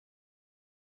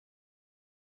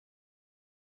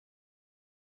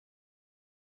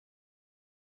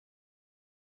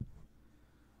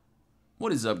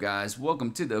What is up, guys?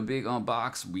 Welcome to the Big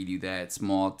Unbox. We do that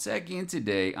small tech, and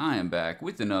today I am back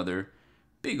with another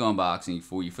big unboxing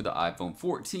for you for the iPhone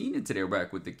 14. And today we're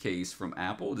back with the case from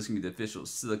Apple. This is going to be the official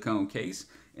silicone case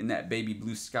in that baby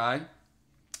blue sky.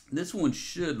 This one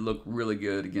should look really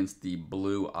good against the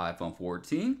blue iPhone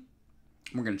 14.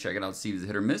 We're going to check it out, see if it's a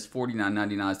hit or miss.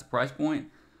 $49.99 is the price point.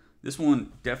 This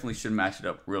one definitely should match it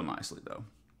up real nicely, though.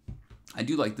 I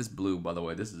do like this blue, by the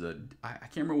way. This is I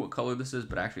can't remember what color this is,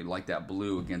 but I actually like that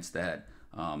blue against that,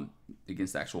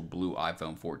 against the actual blue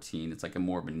iPhone 14. It's like a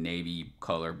more of a navy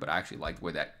color, but I actually like the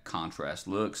way that contrast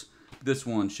looks. This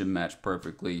one should match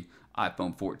perfectly.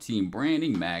 iPhone 14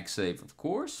 branding, MagSafe, of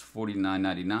course,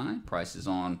 $49.99.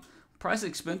 Price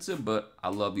expensive, but I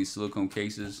love these silicone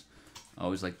cases. I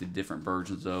always like the different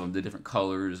versions of them, the different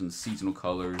colors and seasonal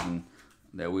colors, and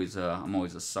they always, I'm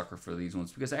always a sucker for these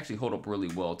ones because they actually hold up really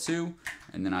well too.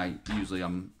 And then I'm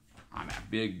a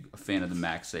big fan of the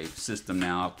MagSafe system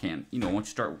now. Once you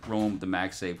start rolling with the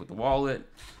MagSafe with the wallet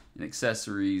and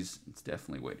accessories, it's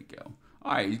definitely a way to go.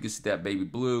 All right, you can see that baby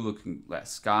blue that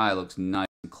sky looks nice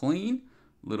and clean.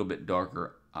 A little bit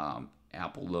darker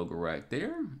Apple logo right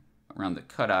there around the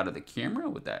cutout of the camera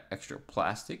with that extra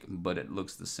plastic, but it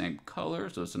looks the same color,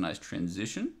 so it's a nice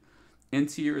transition.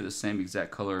 Interior, the same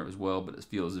exact color as well, but it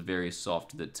feels very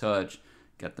soft to the touch.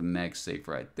 Got the MagSafe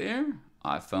right there,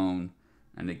 iPhone,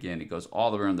 and again, it goes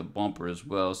all around the bumper as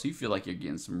well, so you feel like you're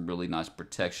getting some really nice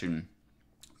protection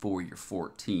for your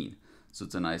 14. So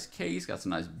it's a nice case, got some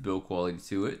nice build quality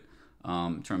to it.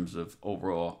 In terms of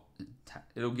overall,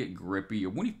 it'll get grippy.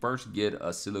 When you first get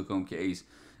a silicone case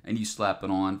and you slap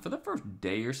it on, for the first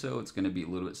day or so, it's going to be a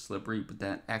little bit slippery, but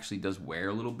that actually does wear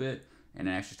a little bit. And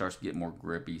it actually starts to get more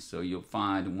grippy. So you'll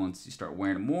find once you start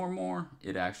wearing it more and more,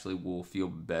 it actually will feel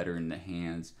better in the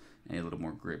hands and a little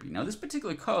more grippy. Now this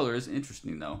particular color is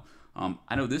interesting though.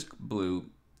 I know this blue,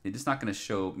 it's not going to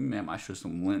show, it might show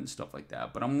some lint and stuff like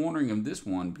that. But I'm wondering if this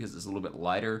one, because it's a little bit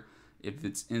lighter, if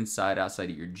it's outside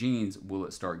of your jeans, will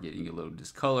it start getting a little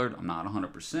discolored? I'm not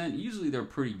 100%. Usually they're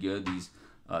pretty good, these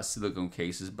silicone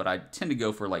cases, but I tend to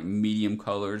go for like medium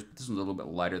colors. This one's a little bit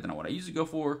lighter than what I usually go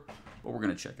for, but we're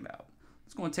going to check it out.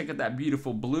 Let's go and take out that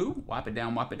beautiful blue, wipe it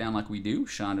down like we do,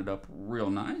 shine it up real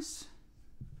nice.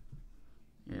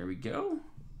 There we go.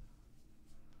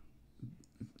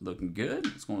 Looking good.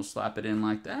 It's going to slap it in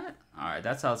like that. All right,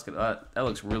 that's how it's going to, that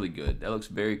looks really good. That looks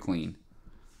very clean.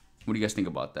 What do you guys think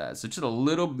about that? So just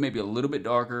maybe a little bit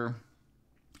darker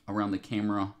around the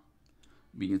camera.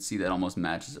 You can see that almost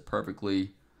matches it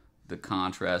perfectly. The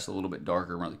contrast a little bit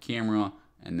darker around the camera.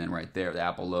 And then right there, the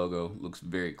Apple logo looks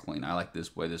very clean. I like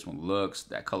this way this one looks.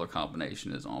 That color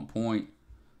combination is on point.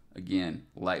 Again,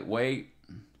 lightweight,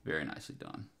 very nicely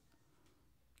done.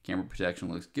 Camera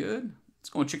protection looks good. Let's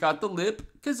go and check out the lip,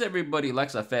 because everybody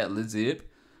likes a fat lip.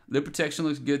 Lip protection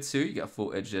looks good too. You got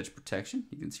full edge-to-edge protection.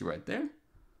 You can see right there.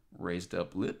 Raised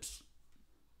up lips.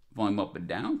 Volume up and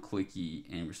down,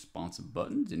 clicky and responsive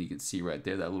buttons. And you can see right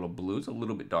there, that little blue is a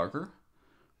little bit darker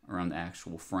around the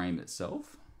actual frame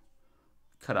itself.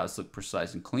 Cutouts look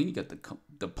precise and clean. You got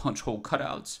the punch hole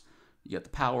cutouts. You got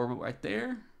the power right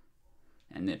there.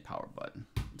 And then power button.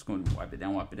 Let's go and wipe it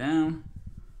down.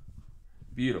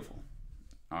 Beautiful.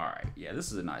 All right. Yeah,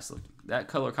 this is a nice look. That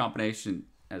color combination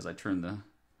as I turn the...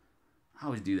 I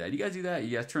always do that. You guys do that?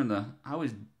 You guys turn the... I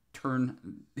always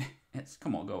turn...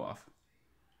 Come on, go off.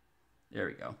 There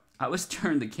we go. I always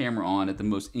turn the camera on at the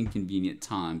most inconvenient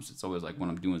times. It's always like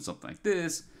when I'm doing something like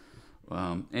this.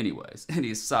 Anyways,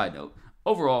 side note.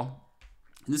 Overall,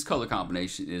 this color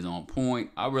combination is on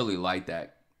point. I really like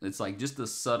that. It's like just a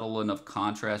subtle enough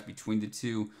contrast between the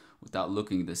two without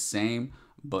looking the same.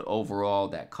 But overall,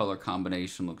 that color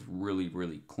combination looks really,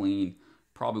 really clean.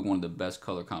 Probably one of the best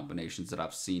color combinations that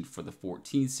I've seen for the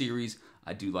 14 series.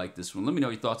 I do like this one. Let me know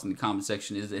your thoughts in the comment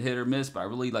section. Is it hit or miss? But I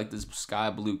really like this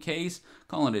sky blue case.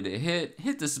 Calling it a hit.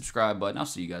 Hit the subscribe button. I'll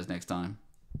see you guys next time.